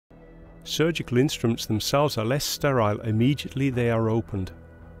Surgical instruments themselves are less sterile immediately they are opened.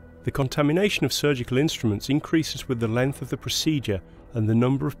 The contamination of surgical instruments increases with the length of the procedure and the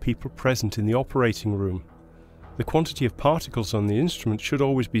number of people present in the operating room. The quantity of particles on the instrument should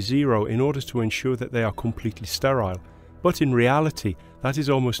always be zero in order to ensure that they are completely sterile, but in reality that is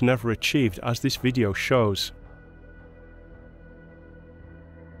almost never achieved, as this video shows.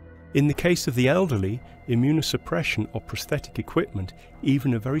 In the case of the elderly, immunosuppression or prosthetic equipment,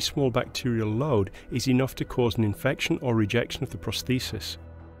 even a very small bacterial load is enough to cause an infection or rejection of the prosthesis.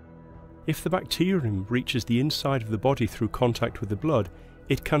 If the bacterium reaches the inside of the body through contact with the blood,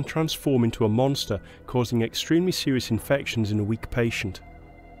 it can transform into a monster, causing extremely serious infections in a weak patient.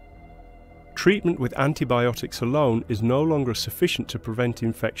 Treatment with antibiotics alone is no longer sufficient to prevent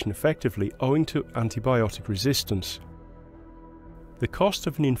infection effectively, owing to antibiotic resistance. The cost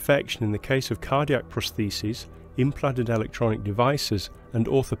of an infection in the case of cardiac prostheses, implanted electronic devices and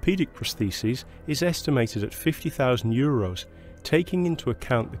orthopaedic prostheses is estimated at €50,000, taking into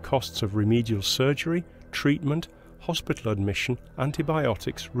account the costs of remedial surgery, treatment, hospital admission,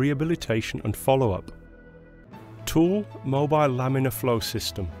 antibiotics, rehabilitation and follow-up. Tool Mobile Laminar Flow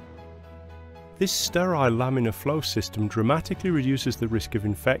System. This sterile laminar flow system dramatically reduces the risk of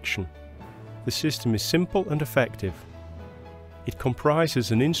infection. The system is simple and effective. It comprises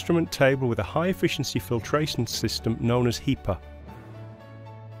an instrument table with a high-efficiency filtration system known as Hepa.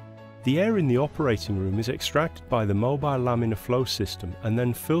 The air in the operating room is extracted by the mobile laminar flow system and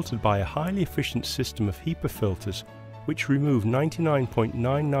then filtered by a highly efficient system of Hepa filters, which remove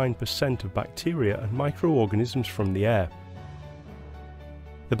 99.99% of bacteria and microorganisms from the air.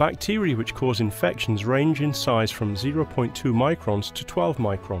 The bacteria which cause infections range in size from 0.2 microns to 12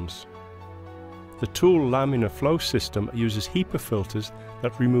 microns. The tool laminar flow system uses Hepa filters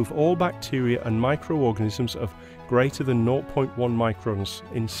that remove all bacteria and microorganisms of greater than 0.1 microns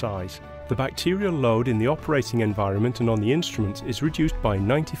in size. The bacterial load in the operating environment and on the instruments is reduced by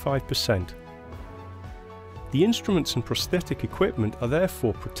 95%. The instruments and prosthetic equipment are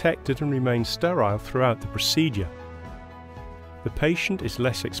therefore protected and remain sterile throughout the procedure. The patient is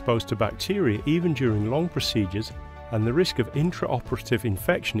less exposed to bacteria even during long procedures, and the risk of intraoperative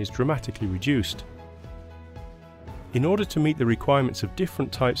infection is dramatically reduced. In order to meet the requirements of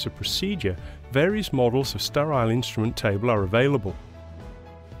different types of procedure, various models of sterile instrument table are available.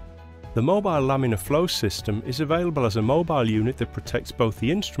 The mobile laminar flow system is available as a mobile unit that protects both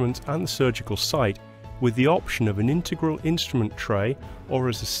the instrument and the surgical site, with the option of an integral instrument tray or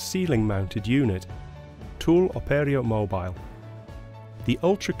as a ceiling mounted unit. Tool Orthopaedic Mobile. The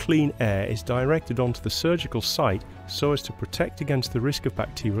ultra-clean air is directed onto the surgical site so as to protect against the risk of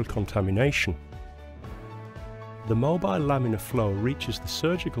bacterial contamination. The mobile laminar flow reaches the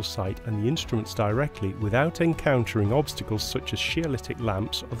surgical site and the instruments directly without encountering obstacles such as shear-lytic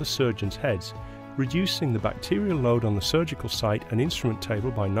lamps or the surgeon's heads, reducing the bacterial load on the surgical site and instrument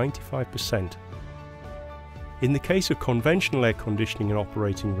table by 95%. In the case of conventional air conditioning in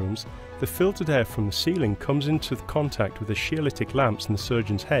operating rooms, the filtered air from the ceiling comes into contact with the shear-lytic lamps in the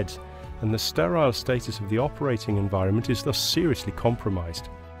surgeon's heads, and the sterile status of the operating environment is thus seriously compromised.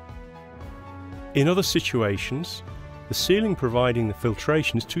 In other situations, the ceiling providing the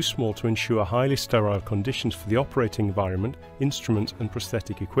filtration is too small to ensure highly sterile conditions for the operating environment, instruments and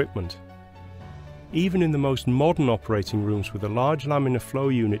prosthetic equipment. Even in the most modern operating rooms with a large laminar flow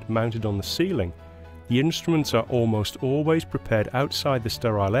unit mounted on the ceiling, the instruments are almost always prepared outside the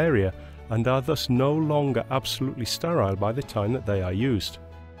sterile area and are thus no longer absolutely sterile by the time that they are used.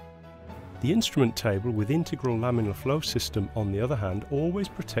 The instrument table with integral laminar flow system, on the other hand, always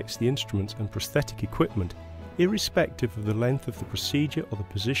protects the instruments and prosthetic equipment, irrespective of the length of the procedure or the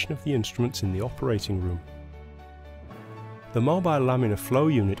position of the instruments in the operating room. The mobile laminar flow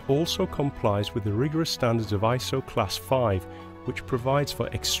unit also complies with the rigorous standards of ISO Class 5, which provides for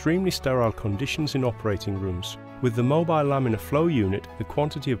extremely sterile conditions in operating rooms. With the mobile laminar flow unit, the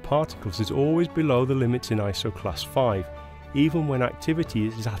quantity of particles is always below the limits in ISO Class 5, even when activity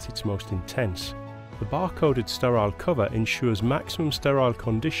is at its most intense. The barcoded sterile cover ensures maximum sterile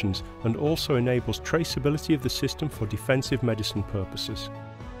conditions and also enables traceability of the system for defensive medicine purposes.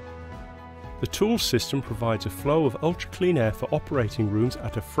 The tool system provides a flow of ultra-clean air for operating rooms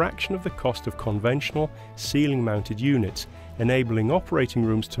at a fraction of the cost of conventional ceiling-mounted units, enabling operating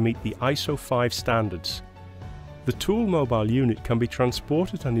rooms to meet the ISO 5 standards. The tool mobile unit can be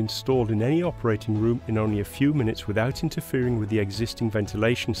transported and installed in any operating room in only a few minutes without interfering with the existing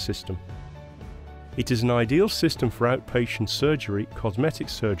ventilation system. It is an ideal system for outpatient surgery, cosmetic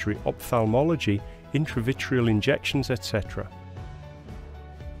surgery, ophthalmology, intravitreal injections, etc.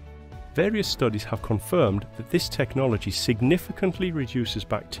 Various studies have confirmed that this technology significantly reduces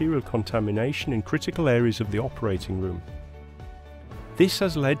bacterial contamination in critical areas of the operating room. This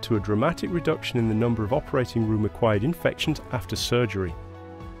has led to a dramatic reduction in the number of operating room-acquired infections after surgery.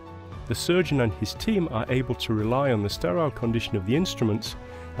 The surgeon and his team are able to rely on the sterile condition of the instruments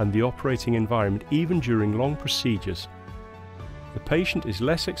and the operating environment even during long procedures. The patient is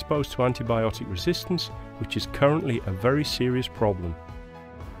less exposed to antibiotic resistance, which is currently a very serious problem.